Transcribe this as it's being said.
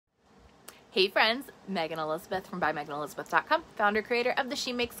Hey friends, Megan Elizabeth from ByMeganElizabeth.com, founder creator of the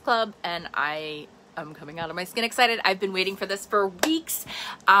She Makes Club, and I am coming out of my skin excited. I've been waiting for this for weeks.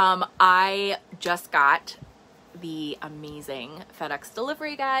 I just got the amazing FedEx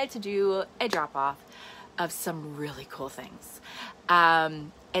delivery guy to do a drop-off of some really cool things.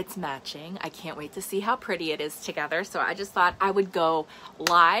 It's matching. I can't wait to see how pretty it is together. So I just thought I would go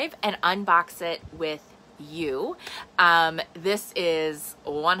live and unbox it with you. This is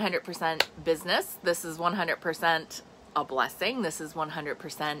 100% business. This is 100% a blessing. This is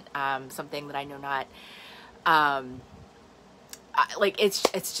 100% something that I know not, like it's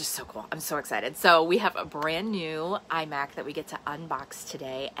just so cool. I'm so excited. So we have a brand new iMac that we get to unbox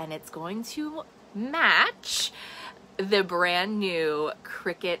today, and it's going to match the brand new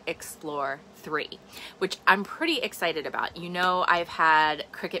Cricut Explore 3, which I'm pretty excited about. You know, I've had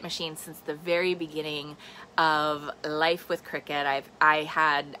Cricut machines since the very beginning of life with Cricut. I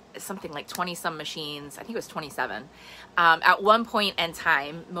had something like 20 some machines. I think it was 27. At one point in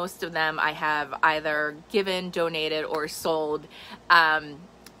time, most of them I have either given, donated, or sold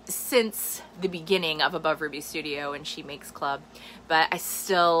since the beginning of Above Ruby Studio and She Makes Club. But I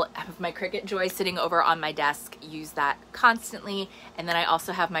still have my Cricut Joy sitting over on my desk, use that constantly. And then I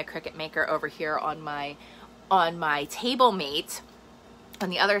also have my Cricut Maker over here on my table mate on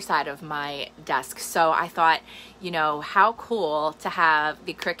the other side of my desk. So I thought, you know, how cool to have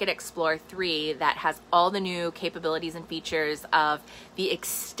the Cricut Explore 3 that has all the new capabilities and features of the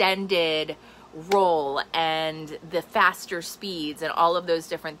extended roll and the faster speeds and all of those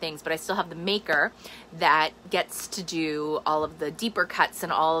different things, but I still have the Maker that gets to do all of the deeper cuts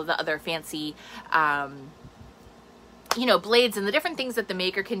and all of the other fancy you know, blades and the different things that the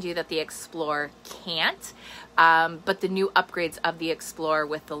Maker can do that the Explore can't. But the new upgrades of the Explore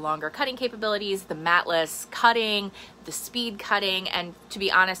with the longer cutting capabilities, the matless cutting, the speed cutting, and to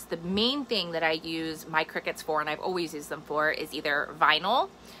be honest, the main thing that I use my Cricuts for, and I've always used them for, is either vinyl,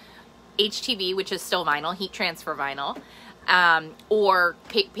 HTV, which is still vinyl, heat transfer vinyl, or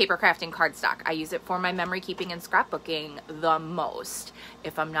paper crafting cardstock. I use it for my memory keeping and scrapbooking the most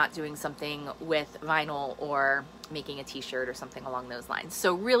if I'm not doing something with vinyl or making a t-shirt or something along those lines.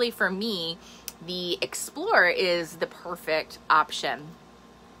 So really for me, the Explorer is the perfect option.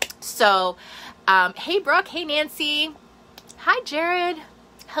 So, hey Brooke, hey Nancy, hi Jared.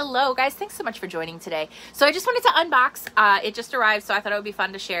 Hello guys, thanks so much for joining today. So I just wanted to unbox, it just arrived, so I thought it would be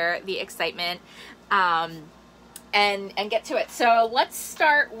fun to share the excitement and get to it. So let's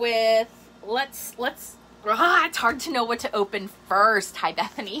start with, it's hard to know what to open first. Hi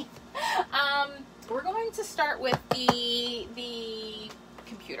Bethany. We're going to start with the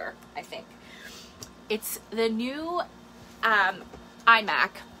computer, I think. It's the new iMac,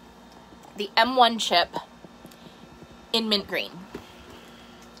 the M1 chip in mint green.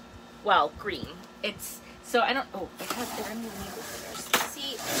 Well, green. It's, so I don't, oh, they're in the legal figures.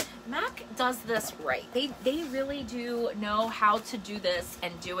 See, Mac does this right. They really do know how to do this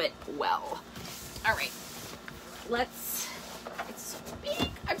and do it well. All right, it's so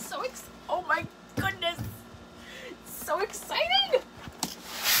big. I'm so excited. Oh my goodness. It's so exciting.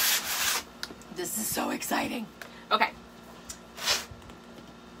 This is so exciting. Okay.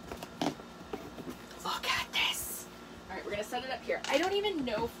 Look at this. All right, we're gonna set it up here. I don't even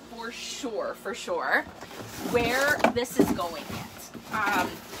know for sure where this is going yet.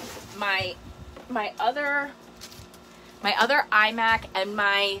 My other iMac and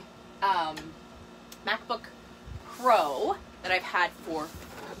my MacBook Pro that I've had for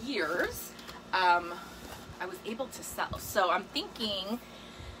years, I was able to sell. So I'm thinking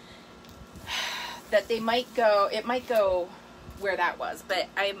that it might go where that was, but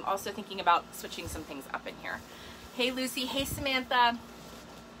I'm also thinking about switching some things up in here. Hey Lucy, hey Samantha.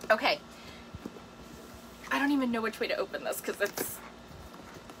 Okay, I don't even know which way to open this because it's,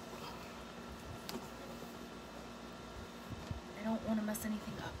 I don't want to mess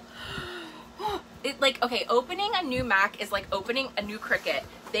anything up. Okay, opening a new Mac is like opening a new Cricut.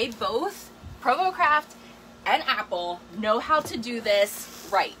 They both, Provocraft and Apple, know how to do this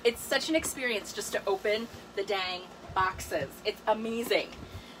right. It's such an experience just to open the dang boxes. It's amazing.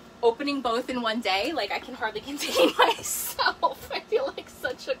 Opening both in one day, like I can hardly contain myself. I feel like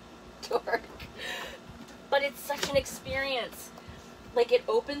such a dork. But it's such an experience. Like it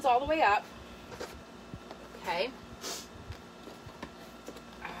opens all the way up. Okay.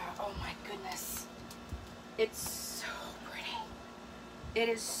 Oh my goodness. It's so pretty. It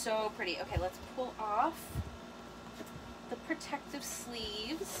is so pretty. Okay, let's pull off the protective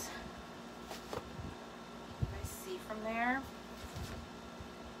sleeves. You guys see from there?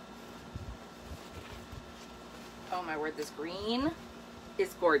 Oh my word, this green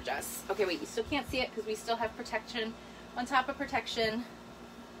is gorgeous. Okay, wait, you still can't see it because we still have protection on top of protection.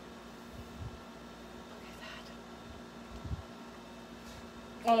 Look at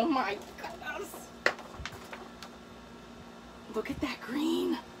that. Oh my goodness. Look at that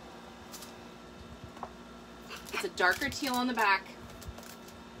green. It's a darker teal on the back,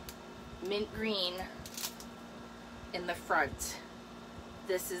 mint green in the front.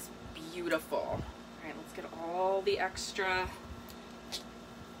 This is beautiful. All right, let's get all the extra.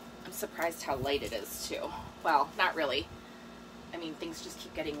 I'm surprised how light it is too. Well, not really. I mean, things just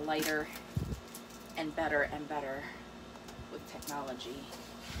keep getting lighter and better with technology.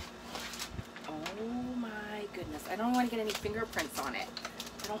 Oh my goodness. I don't want to get any fingerprints on it.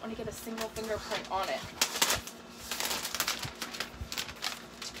 I don't want to get a single fingerprint on it.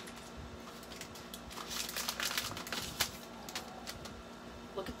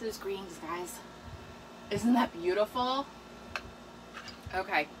 Look at those greens, guys. Isn't that beautiful?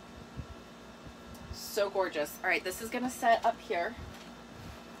 Okay. So gorgeous. All right, this is going to set up here.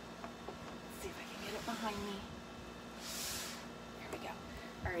 Let's see if I can get it behind me. There we go.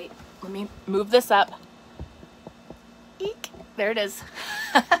 All right, let me move this up. Eek. There it is.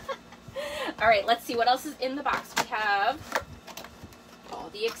 All right, let's see what else is in the box. We have all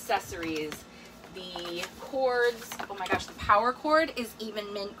the accessories, the cords. Oh my gosh, the power cord is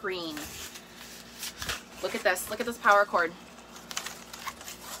even mint green. Look at this. Look at this power cord.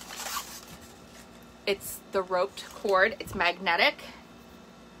 It's the roped cord. It's magnetic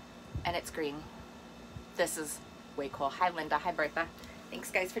and it's green. This is way cool. Hi, Linda. Hi, Bertha. Thanks,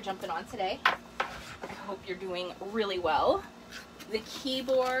 guys, for jumping on today. I hope you're doing really well. The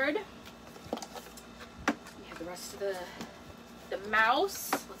keyboard. We have the rest of the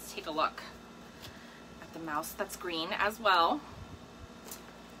mouse. Let's take a look at the mouse. That's green as well.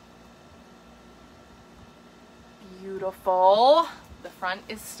 Beautiful. The front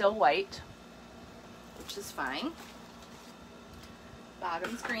is still white, which is fine.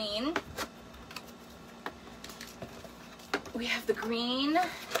 Bottom's green. We have the green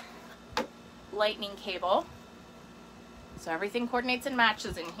lightning cable. So everything coordinates and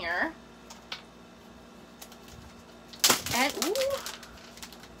matches in here. And ooh,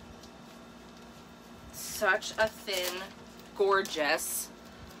 such a thin, gorgeous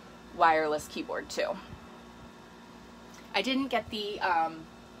wireless keyboard too. I didn't get the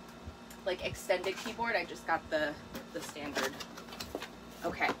like extended keyboard. I just got the standard.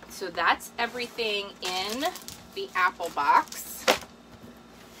 Okay, so that's everything in the Apple box.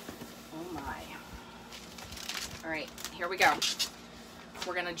 Oh my. All right, here we go.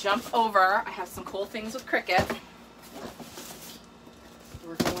 We're gonna jump over. I have some cool things with Cricut.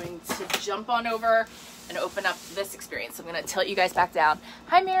 We're going to jump on over and open up this experience. I'm gonna tilt you guys back down.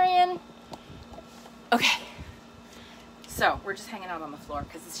 Hi, Marion. Okay. So we're just hanging out on the floor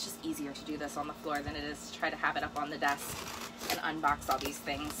because it's just easier to do this on the floor than it is to try to have it up on the desk and unbox all these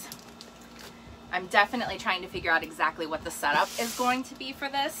things. I'm definitely trying to figure out exactly what the setup is going to be for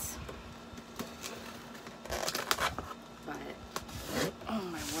this. But, oh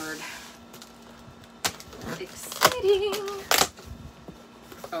my word. Exciting.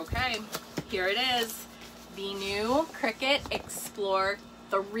 Okay, here it is. The new Cricut Explore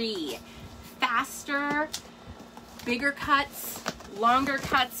 3. Faster, bigger cuts, longer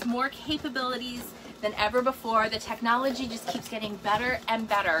cuts, more capabilities than ever before. The technology just keeps getting better and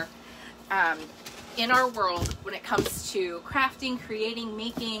better in our world when it comes to crafting, creating,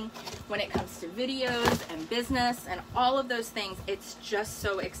 making, when it comes to videos and business and all of those things. It's just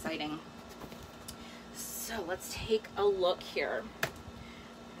so exciting. So let's take a look here.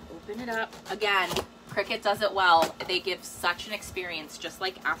 Open it up. Again, Cricut does it well. They give such an experience, just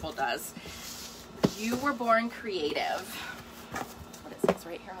like Apple does. You were born creative. What it says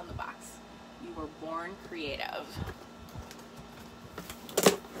right here on the box. You were born creative.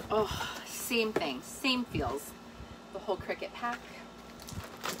 Oh, same thing, same feels. The whole Cricut pack.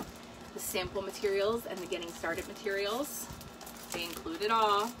 The sample materials and the getting started materials. They include it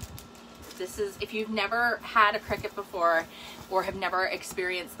all. This is, if you've never had a Cricut before or have never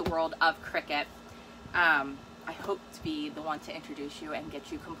experienced the world of Cricut, I hope to be the one to introduce you and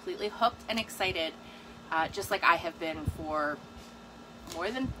get you completely hooked and excited, just like I have been for more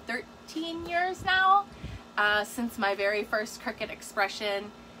than 13 years now, since my very first Cricut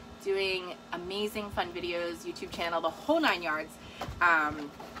expression, doing amazing fun videos, YouTube channel, the whole 9 yards.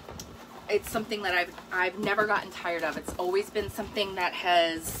 It's something that I've never gotten tired of. It's always been something that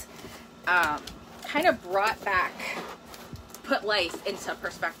has kind of brought back, put life into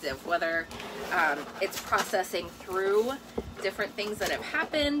perspective, whether it's processing through different things that have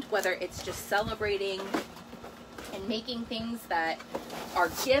happened, whether it's just celebrating and making things that are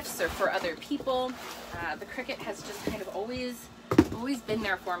gifts or for other people. The Cricut has just kind of always been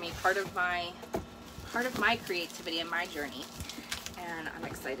there for me, part of my creativity and my journey, and I'm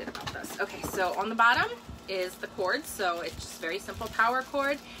excited about this. Okay, so on the bottom is the cord, so it's just very simple power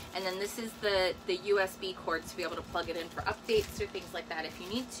cord, and then this is the USB cord to be able to plug it in for updates or things like that if you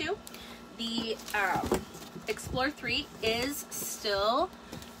need to. The Explore 3 is still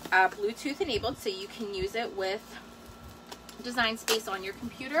Bluetooth enabled, so you can use it with Design Space on your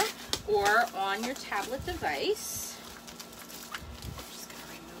computer or on your tablet device. I'm just gonna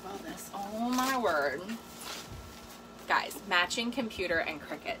remove all this. Oh my word. Guys, matching computer and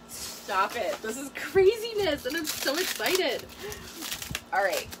Cricut. Stop it. This is craziness and I'm so excited. All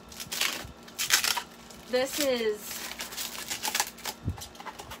right. This is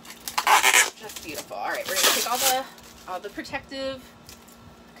just beautiful. All right, we're gonna take all the protective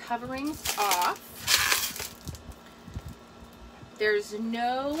coverings off. There's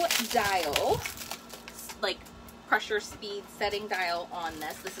no dial, like pressure, speed, setting dial on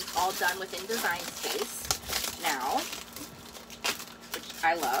this. This is all done within Design Space now, which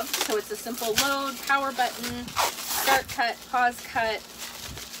I love. So it's a simple load, power button, start cut, pause cut,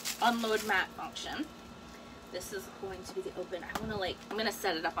 unload mat function. This is going to be the open. I'm gonna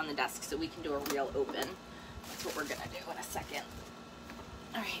set it up on the desk so we can do a real open. That's what we're gonna do in a second.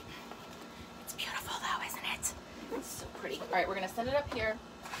 All right, it's beautiful though, isn't it? It's so pretty. All right, we're gonna set it up here.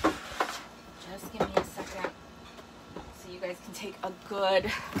 Just give me a second so you guys can take a good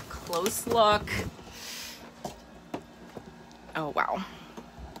close look. Oh wow,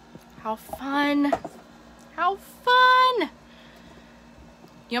 how fun, how fun.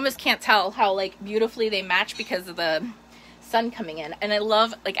 You almost can't tell how like beautifully they match because of the sun coming in. And I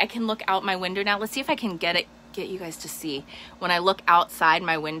love, like, I can look out my window now. Let's see if I can get you guys to see. When I look outside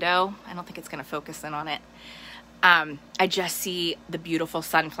my window, I don't think it's gonna focus in on it. I just see the beautiful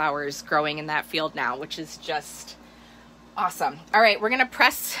sunflowers growing in that field now, which is just awesome. All right, we're gonna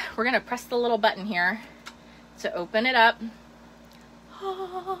press the little button here to open it up.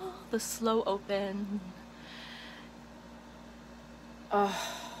 Oh, the slow open.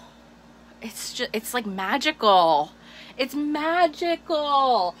 Oh, it's like magical. It's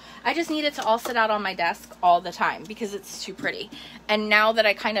magical. I just need it to all sit out on my desk all the time because it's too pretty. And now that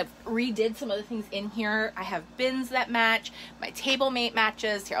I kind of redid some of the things in here, I have bins that match. My table mate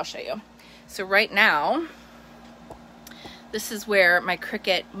matches. Here, I'll show you. So right now, this is where my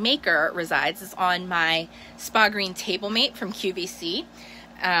Cricut Maker resides, is on my Spa Green table mate from QVC,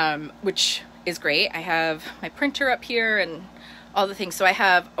 which is great. I have my printer up here and all the things. So I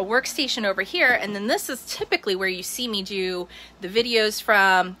have a workstation over here, and then this is typically where you see me do the videos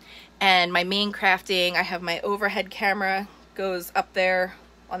from, and my main crafting. I have my overhead camera goes up there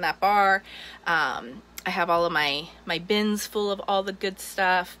on that bar. I have all of my bins full of all the good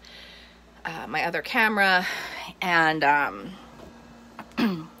stuff, my other camera, and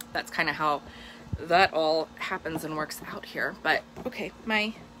that's kind of how that all happens and works out here. But okay,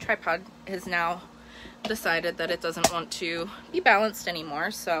 my tripod has now decided that it doesn't want to be balanced anymore,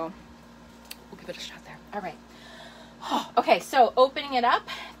 so we'll give it a shot there. All right. Oh, okay, so opening it up,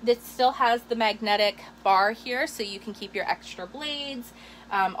 this still has the magnetic bar here, so you can keep your extra blades.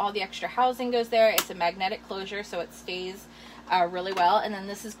 All the extra housing goes there. It's a magnetic closure, so it stays really well. And then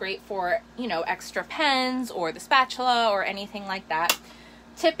this is great for, you know, extra pens or the spatula or anything like that.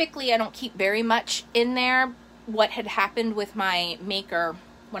 Typically, I don't keep very much in there. What had happened with my Maker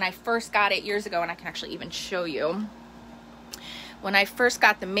when I first got it years ago, and I can actually even show you. When I first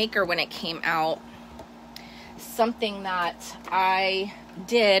got the Maker, when it came out, something that I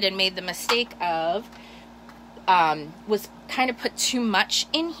did and made the mistake of was kind of put too much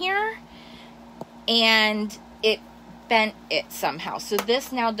in here, and it bent it somehow. So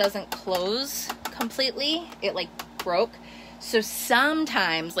this now doesn't close completely. It like broke. So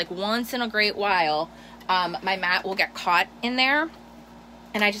sometimes, like once in a great while, my mat will get caught in there,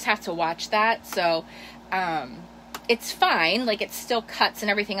 and I just have to watch that. So it's fine, like it still cuts and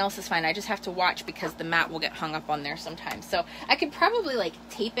everything else is fine. I just have to watch because the mat will get hung up on there sometimes. So I could probably like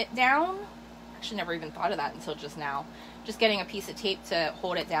tape it down. Actually never even thought of that until just now. Just getting a piece of tape to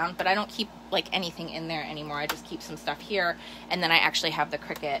hold it down, but I don't keep like anything in there anymore. I just keep some stuff here, and then I actually have the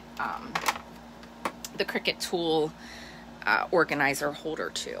Cricut tool organizer holder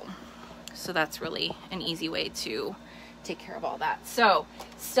too. So that's really an easy way to take care of all that. So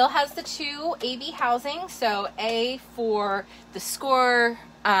still has the two AB housing. So A for the score,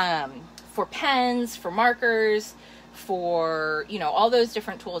 for pens, for markers, for, you know, all those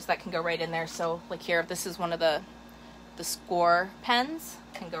different tools that can go right in there. So like here, if this is one of the score pens,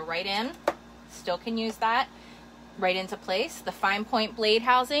 can go right in. Still can use that. right into place. The fine point blade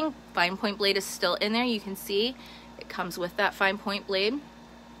housing, fine point blade is still in there. You can see it comes with that fine point blade.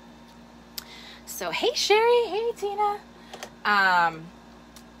 So hey Sherry, hey Tina.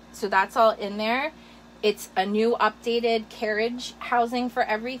 So that's all in there. It's a new updated carriage housing for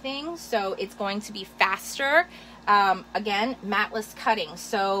everything, so it's going to be faster. Again, matless cutting.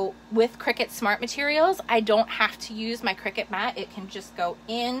 So with Cricut Smart Materials, I don't have to use my Cricut mat. It can just go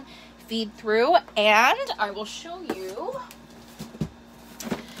in, feed through, and I will show you.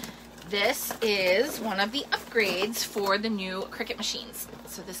 This is one of the upgrades for the new Cricut machines.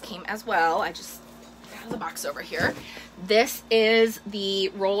 So this came as well. I just got the box over here. This is the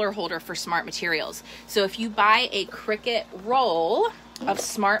roller holder for Smart Materials. So if you buy a Cricut roll of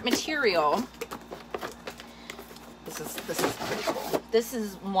Smart Material, this is pretty cool. This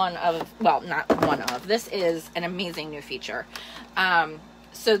is one of, well, not one of, this is an amazing new feature.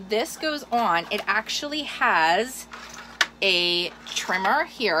 So this goes on, it actually has a trimmer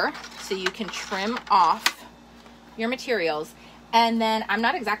here, so you can trim off your materials. And then I'm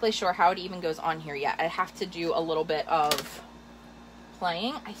not exactly sure how it even goes on here yet. I have to do a little bit of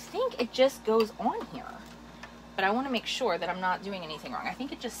playing. I think it just goes on here, but I want to make sure that I'm not doing anything wrong. I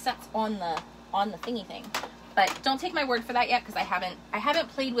think it just sets on the thingy thing, but don't take my word for that yet, because I haven't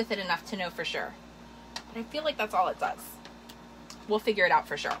played with it enough to know for sure. But I feel like that's all it does. We'll figure it out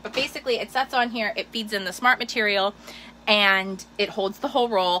for sure. But basically it sets on here, it feeds in the Smart Material, and it holds the whole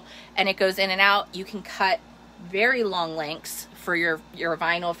roll, and it goes in and out. You can cut very long lengths for your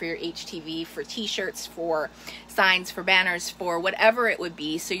vinyl, for your HTV, for t-shirts, for signs, for banners, for whatever it would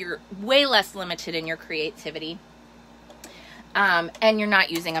be. So you're way less limited in your creativity. And you're not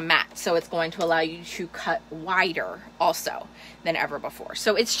using a mat, so it's going to allow you to cut wider also than ever before.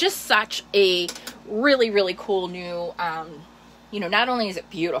 So it's just such a really, really cool new, you know, not only is it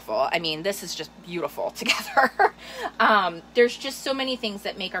beautiful, I mean, this is just beautiful together. There's just so many things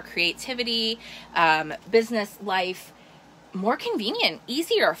that make our creativity, business, life more convenient,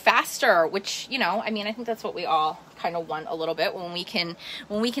 easier, faster, which, you know, I mean, I think that's what we all kind of want a little bit, when we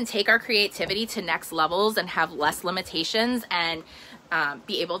can take our creativity to next levels and have less limitations and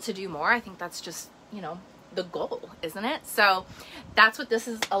be able to do more. I think that's just, you know, the goal, isn't it? So that's what this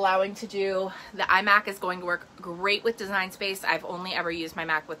is allowing to do. The iMac is going to work great with Design Space. I've only ever used my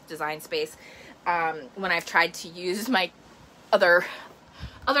Mac with Design Space. When I've tried to use my other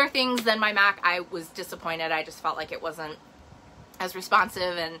things than my Mac, I was disappointed. I just felt like it wasn't as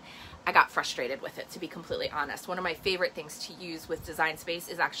responsive, and I got frustrated with it, to be completely honest. One of my favorite things to use with Design Space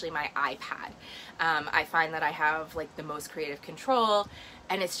is actually my iPad. I find that I have like the most creative control,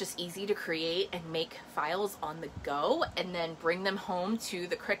 and it's just easy to create and make files on the go and then bring them home to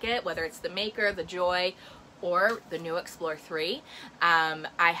the Cricut, whether it's the Maker, the Joy, or the new Explore 3. I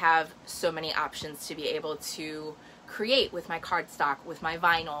have so many options to be able to create with my cardstock, with my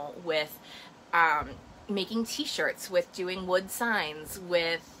vinyl, with making t-shirts, with doing wood signs,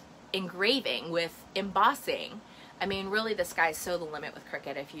 with engraving, with embossing. I mean, really, the sky's so the limit with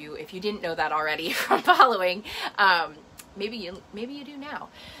Cricut. If you didn't know that already from following, maybe you do now.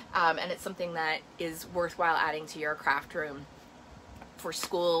 And it's something that is worthwhile adding to your craft room for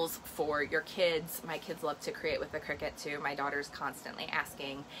schools, for your kids. My kids love to create with the Cricut too. My daughter's constantly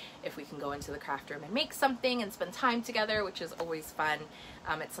asking if we can go into the craft room and make something and spend time together, which is always fun.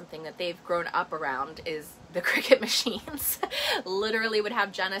 It's something that they've grown up around, is the Cricut machines. Literally would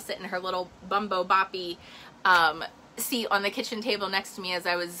have Jenna sit in her little bumbo boppy seat on the kitchen table next to me as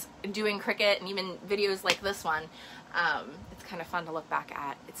I was doing Cricut, and even videos like this one. It's kind of fun to look back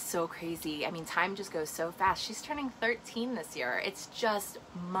at. It's so crazy. I mean, time just goes so fast. She's turning 13 this year. It's just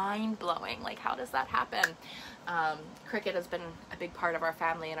mind-blowing. Like, how does that happen? Cricut has been a big part of our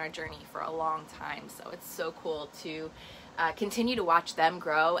family and our journey for a long time, so it's so cool to continue to watch them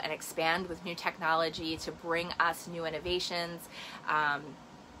grow and expand with new technology to bring us new innovations.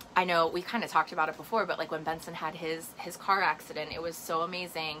 I know we kind of talked about it before, but like when Benson had his car accident, it was so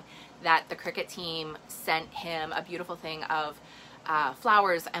amazing that the Cricut team sent him a beautiful thing of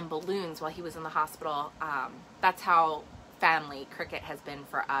flowers and balloons while he was in the hospital. That's how family Cricut has been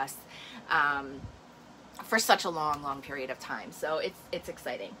for us for such a long period of time. So it's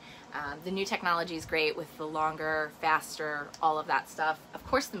exciting. The new technology is great with the longer, faster, all of that stuff. Of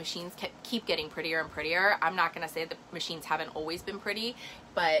course, the machines keep getting prettier and prettier. I'm not going to say the machines haven't always been pretty,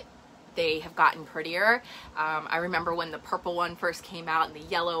 but they have gotten prettier. I remember when the purple one first came out and the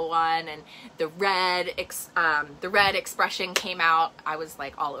yellow one and the red expression came out. I was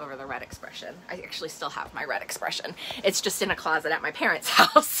like all over the red expression. I actually still have my red expression. It's just in a closet at my parents'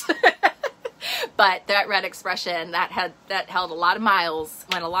 house. But that red expression, that held a lot of miles,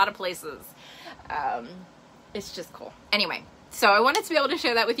 went a lot of places. it's just cool. Anyway, so I wanted to be able to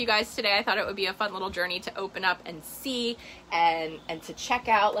share that with you guys today. I thought it would be a fun little journey to open up and see and to check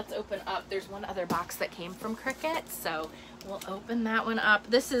out. Let's open up. There's one other box that came from Cricut, so we'll open that one up.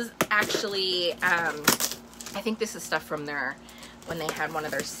 This is actually, I think this is stuff from when they had one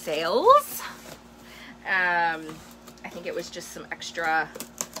of their sales. I think it was just some extra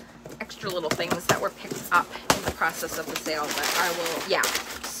little things that were picked up in the process of the sale, but I will, yeah.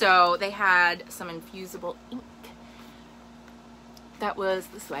 So they had some infusible ink. That was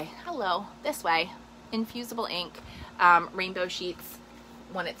this way. Hello, this way. Infusible ink, rainbow sheets,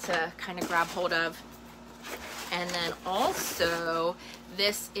 wanted to kind of grab hold of. And then also,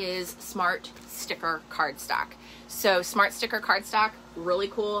 this is Smart Sticker Cardstock. So Smart Sticker Cardstock, really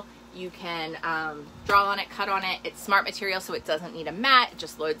cool. You can draw on it, cut on it. It's smart material, so it doesn't need a mat. It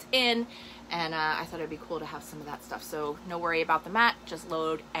just loads in. And I thought it'd be cool to have some of that stuff. So no worry about the mat, just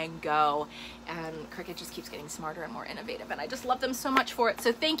load and go. And Cricut just keeps getting smarter and more innovative. And I just love them so much for it.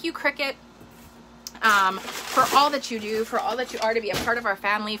 So thank you, Cricut, for all that you do, for all that you are, to be a part of our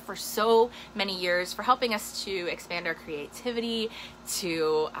family for so many years, for helping us to expand our creativity,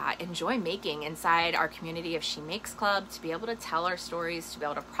 to enjoy making inside our community of She Makes Club, to be able to tell our stories, to be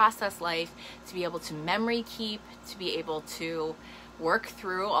able to process life, to be able to memory keep, to be able to work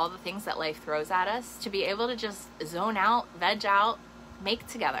through all the things that life throws at us, to be able to just zone out, veg out, make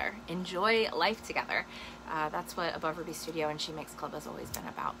together, enjoy life together. That's what Above Ruby Studio and She Makes Club has always been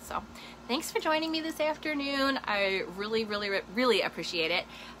about. So thanks for joining me this afternoon. I really, really, really appreciate it.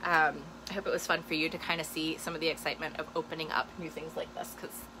 I hope it was fun for you to kind of see some of the excitement of opening up new things like this,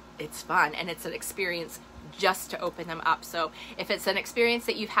 because it's fun and it's an experience just to open them up. So if it's an experience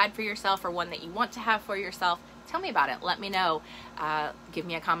that you've had for yourself or one that you want to have for yourself, tell me about it. Let me know. Give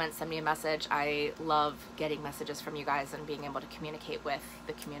me a comment, send me a message. I love getting messages from you guys and being able to communicate with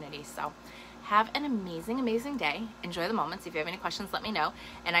the community. So have an amazing, amazing day. Enjoy the moments. If you have any questions, let me know.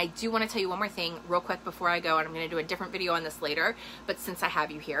 And I do want to tell you one more thing real quick before I go, and I'm going to do a different video on this later, but since I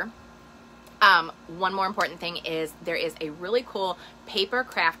have you here, one more important thing is there is a really cool paper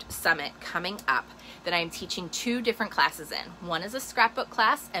craft summit coming up that I'm teaching 2 different classes in. One is a scrapbook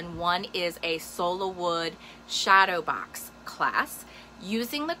class and one is a solo wood shadow box class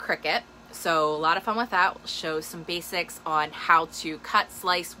using the Cricut. So a lot of fun with that. We'll show some basics on how to cut,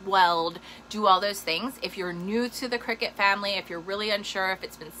 slice, weld, do all those things. If you're new to the Cricut family, if you're really unsure, if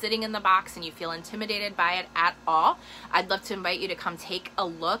it's been sitting in the box and you feel intimidated by it at all, I'd love to invite you to come take a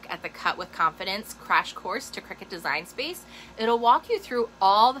look at the Cut with Confidence crash course to Cricut Design Space. It'll walk you through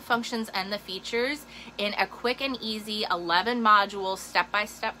all the functions and the features in a quick and easy 11 module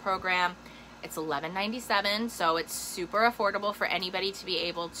step-by-step program. It's $11.97, so it's super affordable for anybody to be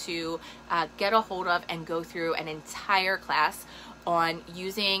able to get a hold of and go through an entire class on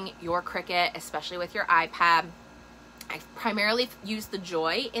using your Cricut, especially with your iPad. I primarily use the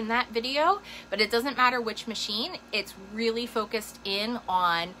Joy in that video, but it doesn't matter which machine. It's really focused in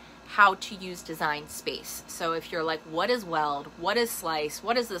on how to use Design Space. So if you're like, what is weld? What is slice?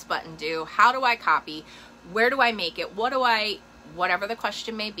 What does this button do? How do I copy? Where do I make it? Whatever the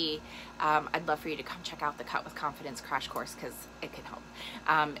question may be, I'd love for you to come check out the Cut with Confidence crash course, because it can help.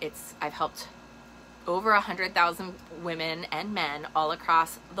 I've helped over 100,000 women and men all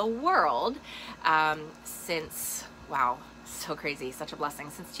across the world since, wow, so crazy, such a blessing,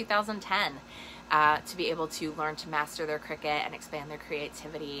 since 2010. To be able to learn to master their Cricut and expand their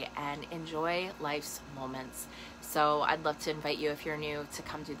creativity and enjoy life's moments. So I'd love to invite you, if you're new, to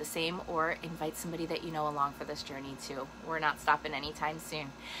come do the same, or invite somebody that you know along for this journey too. We're not stopping anytime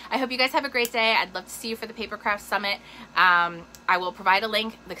soon. I hope you guys have a great day. I'd love to see you for the Papercraft Summit. I will provide a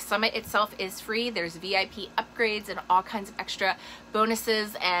link. The summit itself is free. There's VIP upgrades and all kinds of extra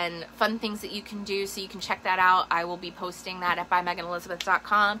bonuses and fun things that you can do, so you can check that out. I will be posting that at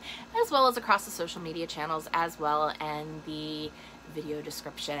bymeganelizabeth.com, as well as across the social media channels as well, and the video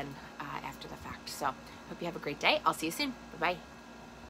description after the fact. So hope you have a great day. I'll see you soon. Bye-bye.